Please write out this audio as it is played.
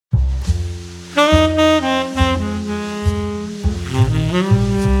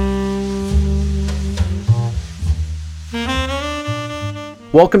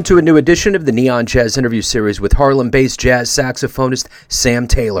Welcome to a new edition of the Neon Jazz interview series with Harlem-based jazz saxophonist Sam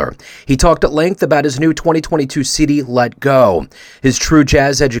Taylor. He talked at length about his new 2022 CD, Let Go. His true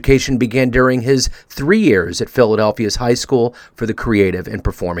jazz education began during his 3 years at Philadelphia's High School for the Creative and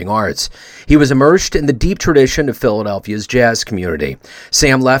Performing Arts. He was immersed in the deep tradition of Philadelphia's jazz community.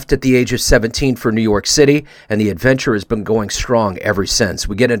 Sam left at the age of 17 for New York City, and the adventure has been going strong ever since.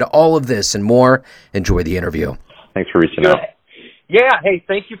 We get into all of this and more. Enjoy the interview. Thanks for reaching out. Yeah, hey,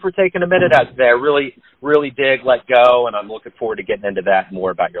 thank you for taking a minute out today. I really dig Let Go, and I'm looking forward to getting into that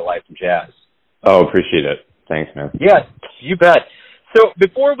more about your life in jazz. Oh, appreciate it. Thanks, man. Yeah, you bet. So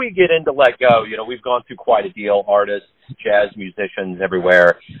before we get into Let Go, we've gone through quite a deal, artists, jazz musicians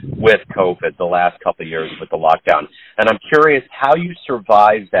everywhere with COVID the last couple of years with the lockdown. And I'm curious how you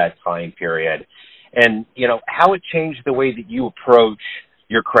survived that time period and, how it changed the way that you approach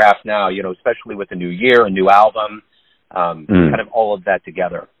your craft now, especially with a new year, a new album. Kind of all of that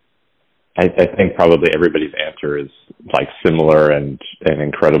together. I think probably everybody's answer is like similar and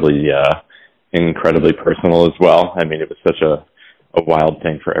incredibly personal as well. I mean, it was such a wild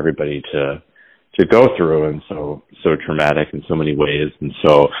thing for everybody to go through, and so traumatic in so many ways. And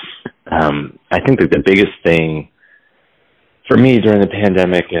so I think that the biggest thing for me during the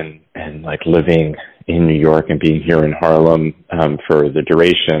pandemic and like living in New York and being here in Harlem for the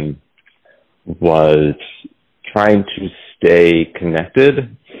duration was trying to stay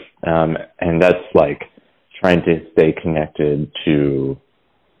connected, and that's like trying to stay connected to,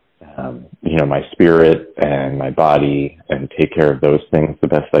 my spirit and my body and take care of those things the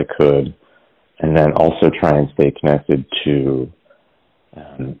best I could, and then also try and stay connected to,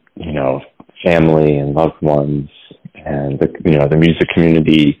 family and loved ones and the music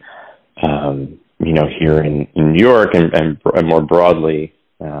community, here in New York and more broadly,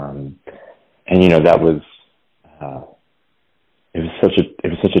 and that was. It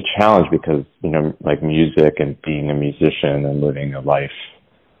was such a challenge because, like music and being a musician and living a life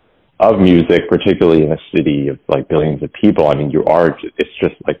of music, particularly in a city of like billions of people. I mean, it's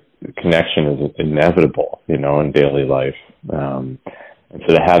just like connection is inevitable, in daily life. And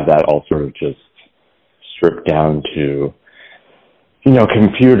so to have that all sort of just stripped down to,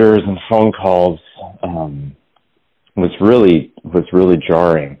 computers and phone calls, was really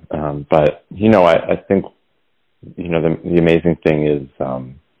jarring. But, I think, the amazing thing is,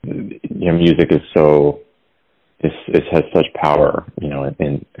 music is it has such power,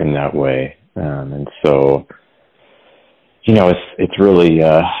 in that way. And so, it's really,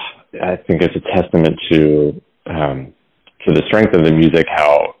 I think it's a testament to the strength of the music,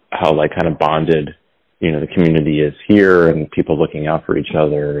 how like kind of bonded, the community is here and people looking out for each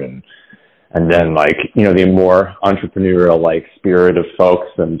other. And then like, the more entrepreneurial like spirit of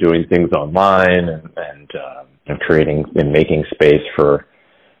folks and doing things online and creating and making space for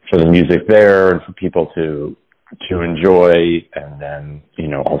the music there and for people to enjoy, and then,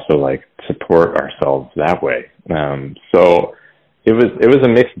 also like support ourselves that way. So it was a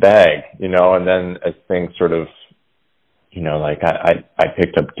mixed bag, and then as things sort of, like I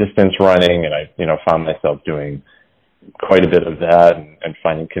picked up distance running, and I, found myself doing quite a bit of that and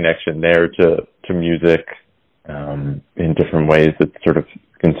finding connection there to music, in different ways that sort of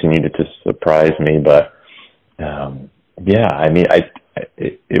continued to surprise me. But, I mean,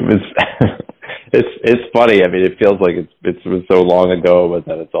 it was, it's funny. I mean, it feels like it was so long ago, but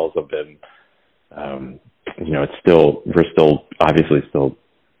then it's also been, we're still obviously still,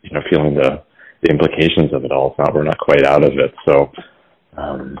 feeling the implications of it all. We're not quite out of it. So,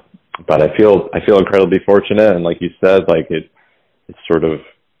 but I feel incredibly fortunate. And like you said, like it sort of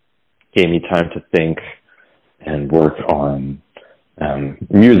gave me time to think and work on,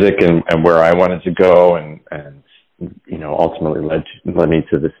 music and where I wanted to go, and ultimately led me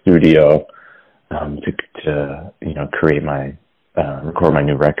to the studio to create record my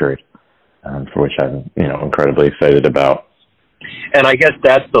new record, for which I'm incredibly excited about. And I guess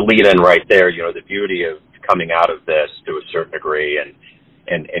that's the lead-in right there. The beauty of coming out of this to a certain degree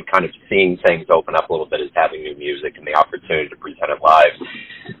and kind of seeing things open up a little bit is having new music and the opportunity to present it live.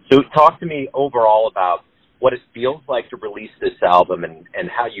 So talk to me overall about what it feels like to release this album and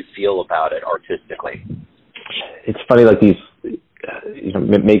how you feel about it artistically. It's funny, like these,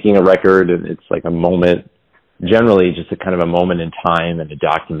 making a record, and it's like a moment, generally just a kind of a moment in time and a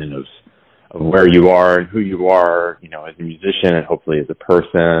document of where you are and who you are, as a musician and hopefully as a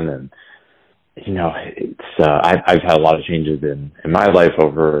person. And, it's, I've had a lot of changes in my life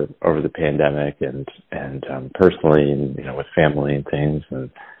over the pandemic and personally and, with family and things.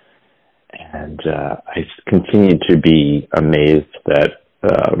 And I continue to be amazed that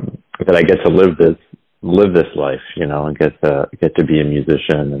I get to live this live this life, and get to be a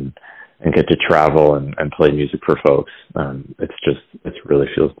musician and get to travel and play music for folks. It really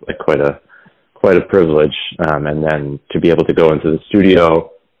feels like quite a privilege. And then to be able to go into the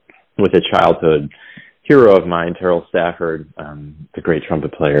studio with a childhood hero of mine, Terrell Stafford, the great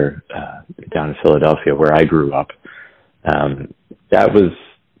trumpet player down in Philadelphia, where I grew up. That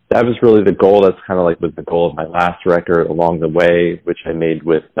was really the goal. That's kind of like was the goal of my last record along the way, which I made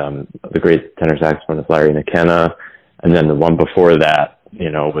with the great tenor saxophonist Larry McKenna, and then the one before that,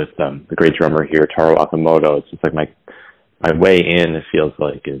 with the great drummer here, Taro Okamoto. It's just like my way in, it feels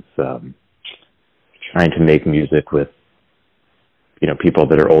like, is trying to make music with people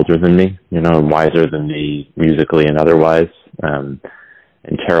that are older than me, and wiser than me musically and otherwise.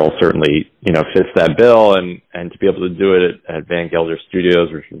 And Terrell certainly, fits that bill, and to be able to do it at Van Gelder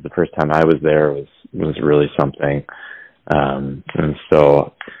Studios, which was the first time I was there, was really something. And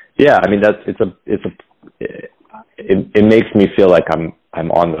so, yeah, I mean, it makes me feel like I'm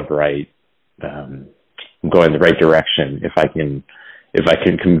on the right, going the right direction. If I can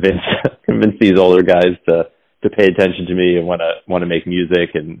convince these older guys to pay attention to me and want to make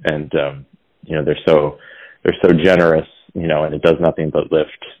music, and they're so generous, and it does nothing but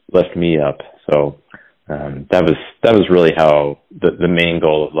lift me up. So that was really how the main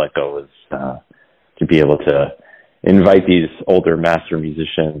goal of Let Go was, to be able to invite these older master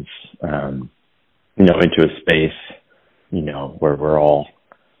musicians, into a space, where we're all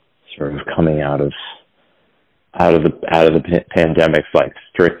sort of coming out of the pandemic's like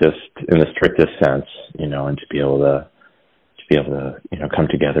in the strictest sense, and to be able to come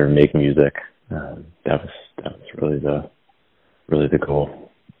together and make music. That was really the goal.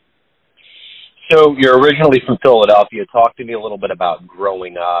 So you're originally from Philadelphia. Talk to me a little bit about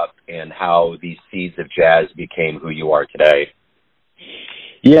growing up and how these seeds of jazz became who you are today.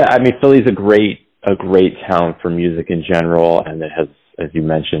 Yeah, I mean, Philly's a great town for music in general, and it has, as you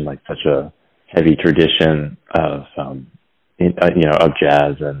mentioned, like such a heavy tradition of of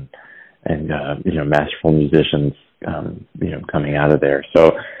jazz and masterful musicians coming out of there.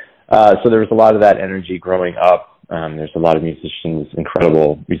 So there was a lot of that energy growing up. There's a lot of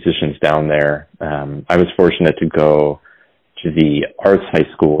incredible musicians down there. I was fortunate to go to the arts high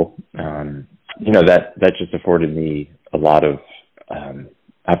school. That just afforded me a lot of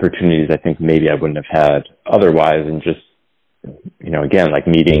opportunities I think maybe I wouldn't have had otherwise, and just again, like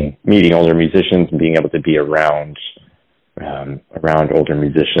meeting older musicians and being able to be around older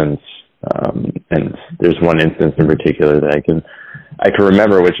musicians. And there's one instance in particular that I can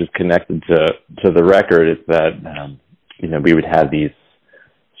remember, which is connected to the record, is that we would have these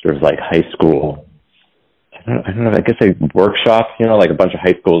sort of like high school, I don't know, I guess like workshops, like a bunch of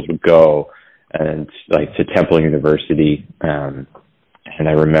high schools would go and like to Temple University. And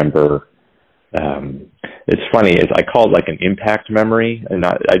I remember, it's funny, I call it like an impact memory, and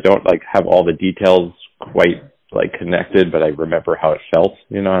I don't like have all the details quite like connected, but I remember how it felt,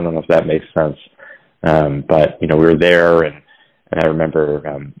 I don't know if that makes sense. But, we were there, and I remember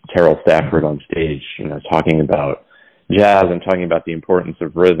Terrell Stafford on stage, talking about jazz and talking about the importance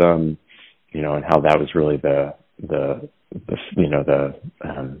of rhythm, and how that was really the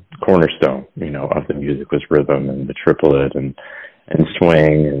cornerstone, of the music was rhythm and the triplet and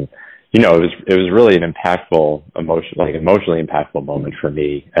swing, and it was really an emotionally impactful moment for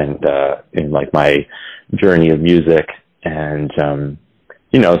me, and in like my journey of music, and so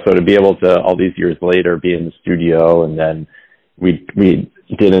to be able to all these years later be in the studio, and then we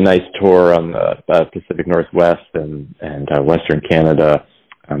did a nice tour on the Pacific Northwest and Western Canada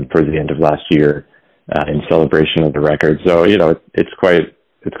for the end of last year in celebration of the record. So it's quite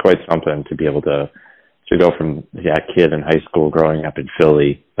something to be able to go from that kid in high school growing up in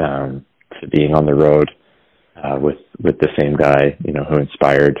Philly to being on the road with the same guy who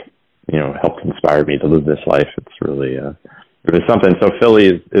helped inspire me to live this life. It's really it was something. So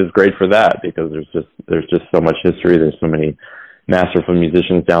Philly is great for that, because there's just so much history. There's so many masterful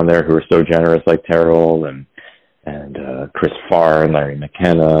musicians down there who are so generous, like Terrell and Chris Farr and Larry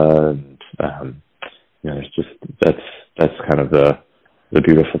McKenna, and there's just that's kind of the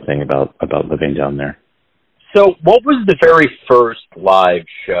beautiful thing about living down there. So what was the very first live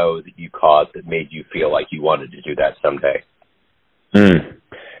show that you caught that made you feel like you wanted to do that someday?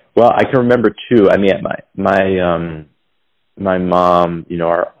 Well, I can remember two. I mean, my mom,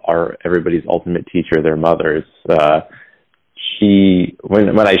 our everybody's ultimate teacher, their mothers, she,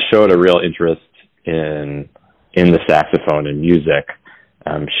 when I showed a real interest in the saxophone and music,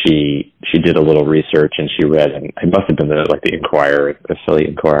 she did a little research, and she read, and it must have been the Inquirer, the Philly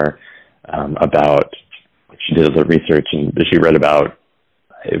Inquirer, about, she did a little research, and she read about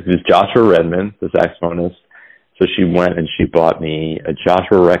it was Joshua Redman, the saxophonist. So she went and she bought me a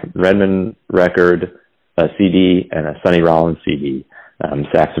Joshua Redman record, a CD, and a Sonny Rollins CD,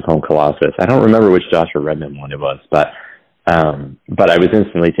 Saxophone Colossus. I don't remember which Joshua Redman one it was, but I was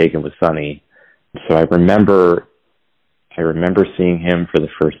instantly taken with Sonny. So I remember seeing him for the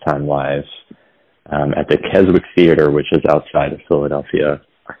first time live at the Keswick Theater, which is outside of Philadelphia.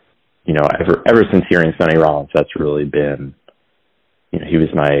 You know, ever since hearing Sonny Rollins, that's really been, you know, he was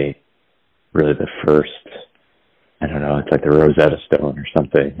really the first, I don't know, it's like the Rosetta Stone or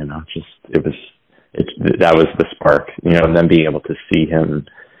something, you know, that was the spark, you know, and then being able to see him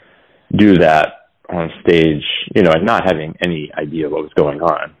do that on stage, you know, and not having any idea what was going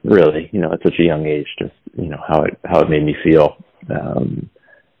on, really, you know, at such a young age, just, you know, how it made me feel.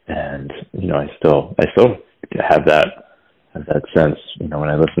 And, you know, I still have that sense, you know, when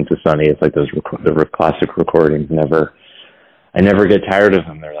I listen to Sonny, it's like the classic recordings I never get tired of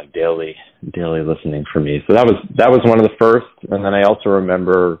them. They're like daily listening for me. So that was one of the first. And then I also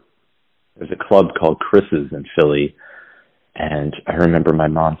remember there's a club called Chris's in Philly. And I remember my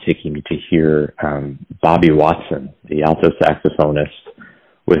mom taking me to hear Bobby Watson, the alto saxophonist,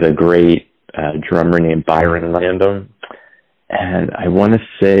 with a great drummer named Byron Landon. And I want to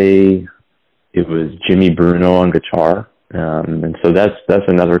say it was Jimmy Bruno on guitar. And so that's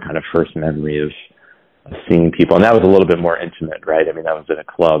another kind of first memory of seeing people. And that was a little bit more intimate, right? I mean, that was at a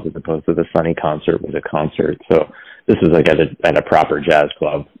club as opposed to the Sonny concert was a concert. So this is like at a proper jazz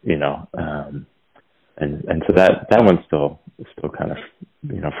club, you know. And so that one's still kind of,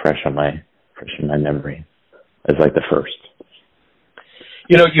 you know, fresh in my memory as like the first.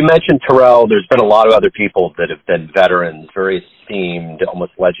 You know, you mentioned Terrell. There's been a lot of other people that have been veterans, very esteemed,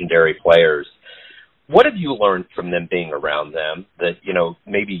 almost legendary players. What have you learned from them being around them that, you know,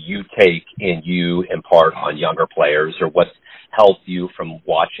 maybe you take and you impart on younger players, or what's helped you from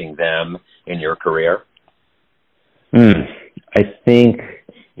watching them in your career? I think,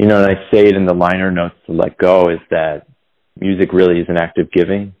 you know, and I say it in the liner notes to Let Go, is that music really is an act of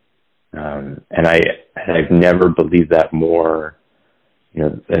giving. And I've never believed that more, you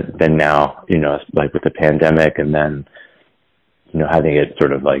know, than now, you know, like with the pandemic, and then, you know, having it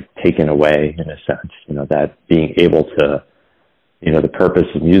sort of like taken away in a sense, you know, that being able to, you know, the purpose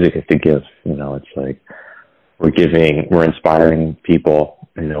of music is to give, you know, it's like we're inspiring people,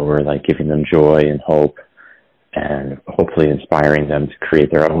 you know, we're like giving them joy and hope, and hopefully inspiring them to create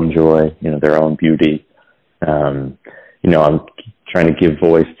their own joy, you know, their own beauty. You know, I'm trying to give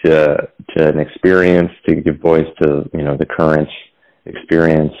voice to an experience, to give voice to, you know, the current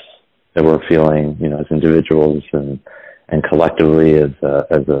experience that we're feeling, you know, as individuals and collectively as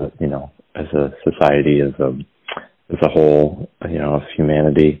a you know, as a society, as a whole, you know, of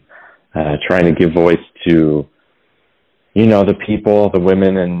humanity, trying to give voice to, you know, the people, the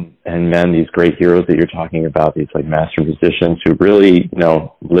women and men, these great heroes that you're talking about, these like master musicians who really, you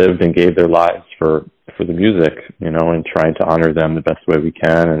know, lived and gave their lives for the music, you know, and trying to honor them the best way we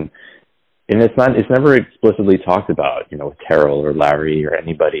can. And it's never explicitly talked about, you know, with Terrell or Larry or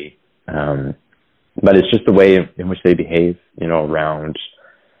anybody. But it's just the way in which they behave, you know, around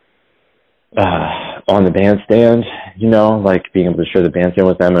on the bandstand, you know, like being able to share the bandstand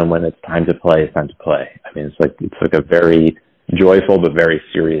with them, and when it's time to play, it's time to play. I mean, it's like a very joyful but very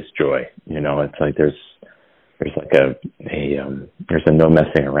serious joy, you know. It's like there's like there's a no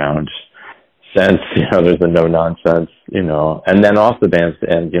messing around sense, you know. There's a no nonsense, you know. And then off the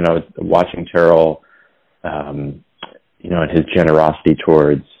bandstand, you know, watching Terrell, you know, and his generosity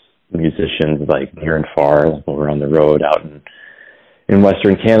towards musicians like near and far, like when we're on the road out in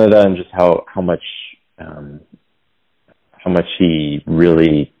Western Canada, and just how much he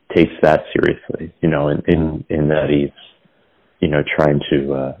really takes that seriously, you know, in that he's, you know, trying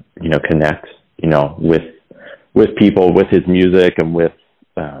to you know, connect, you know, with people, with his music, and with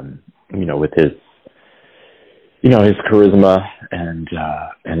you know, with his, you know, his charisma and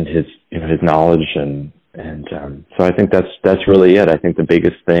his, you know, his knowledge, and so I think that's really it. I think the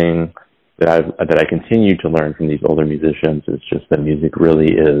biggest thing that I continue to learn from these older musicians is just that music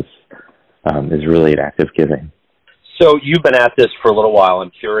really is really an act of giving. So you've been at this for a little while.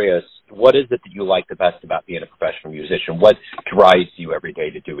 I'm curious, what is it that you like the best about being a professional musician? What drives you every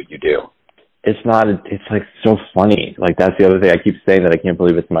day to do what you do? It's like so funny. Like, that's the other thing I keep saying, that I can't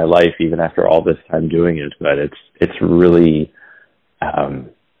believe it's my life even after all this time doing it. But it's really,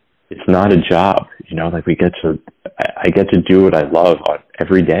 it's not a job, you know. Like, I get to do what I love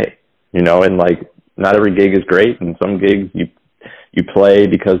every day, you know. And like, not every gig is great, and some gigs you play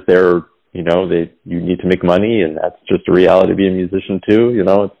because they're, you know, you need to make money, and that's just a reality of being a musician too, you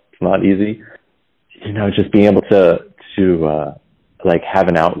know. It's not easy, you know. Just being able to like have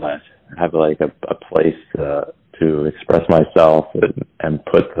an outlet, have like a place to express myself and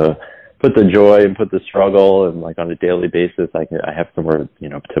put the joy and put the struggle, and like on a daily basis I have somewhere, you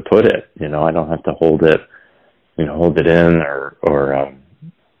know, to put it. You know, I don't have to hold it in or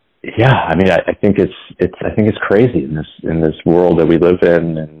yeah, I mean, I think it's crazy in this world that we live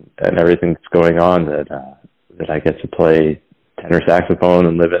in and everything that's going on that I get to play tenor saxophone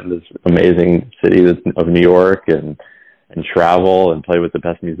and live in this amazing city of New York and travel and play with the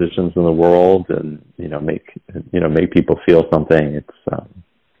best musicians in the world and make people feel something.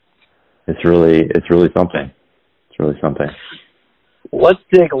 It's really something. It's really something. Let's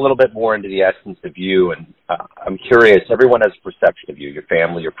dig a little bit more into the essence of you, and I'm curious, everyone has a perception of you, your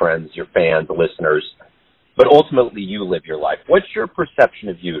family, your friends, your fans, the listeners, but ultimately you live your life. What's your perception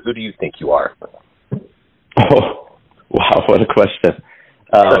of you? Who do you think you are? Oh, wow, what a question.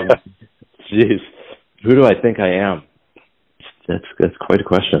 Jeez, who do I think I am? That's quite a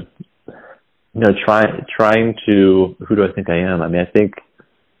question. You know, trying to, who do I think I am? I mean, I think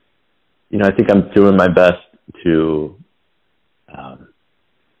I'm doing my best to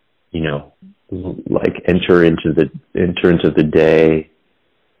like enter into the day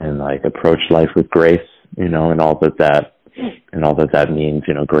and like approach life with grace, you know, and all that means,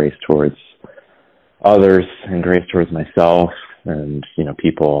 you know, grace towards others and grace towards myself and, you know,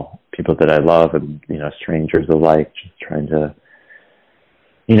 people that I love and, you know, strangers alike, just trying to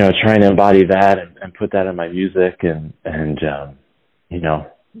embody that and put that in my music and you know,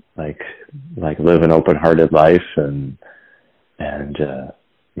 like live an open-hearted life and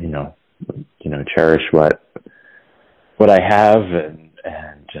you know, cherish what I have and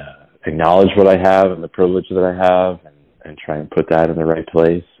acknowledge what I have and the privilege that I have and try and put that in the right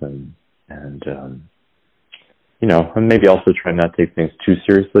place and you know, and maybe also try not to take things too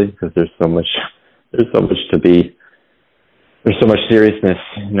seriously because there's so much to be. There's so much seriousness,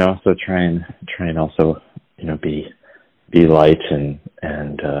 you know. So try and also, you know, be light and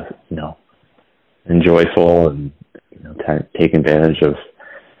you know, and joyful and, you know, take advantage of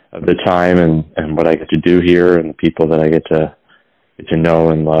the time and what I get to do here and the people that I get to know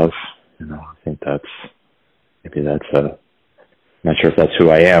and love. You know, I think I'm not sure if that's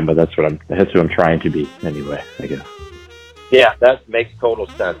who I am, but that's who I'm trying to be anyway, I guess. Yeah, that makes total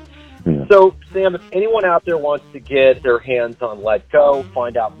sense. Yeah. So, Sam, if anyone out there wants to get their hands on Let Go,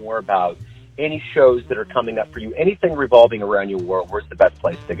 find out more about any shows that are coming up for you, anything revolving around your world, where's the best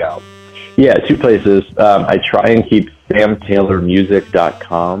place to go? Yeah, two places. I try and keep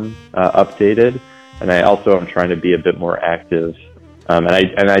samtaylormusic.com updated, and I also am trying to be a bit more active. And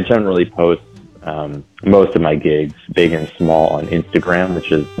I generally post most of my gigs, big and small, on Instagram,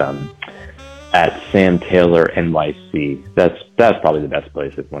 which is at Sam Taylor NYC. That's probably the best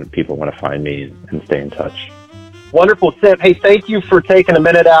place if people want to find me and stay in touch. Wonderful, Sam. Hey, thank you for taking a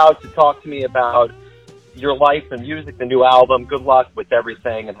minute out to talk to me about your life and music, the new album. Good luck with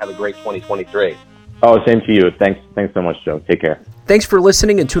everything and have a great 2023. Oh, same to you. Thanks so much, Joe. Take care. Thanks for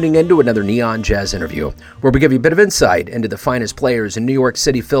listening and tuning in to another Neon Jazz interview, where we give you a bit of insight into the finest players in New York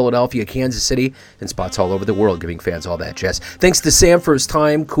City, Philadelphia, Kansas City, and spots all over the world, giving fans all that jazz. Thanks to Sam for his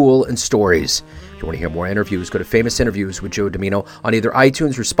time, cool, and stories. If you want to hear more interviews, go to Famous Interviews with Joe Domino on either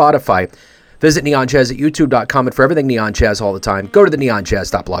iTunes or Spotify. Visit neonjazz at youtube.com, and for everything Neon Jazz all the time, go to the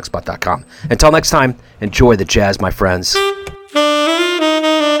neonjazz.blogspot.com. Until next time, enjoy the jazz, my friends.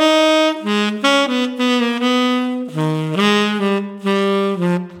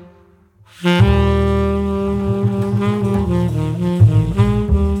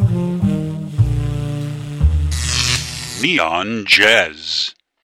 Neon Jazz.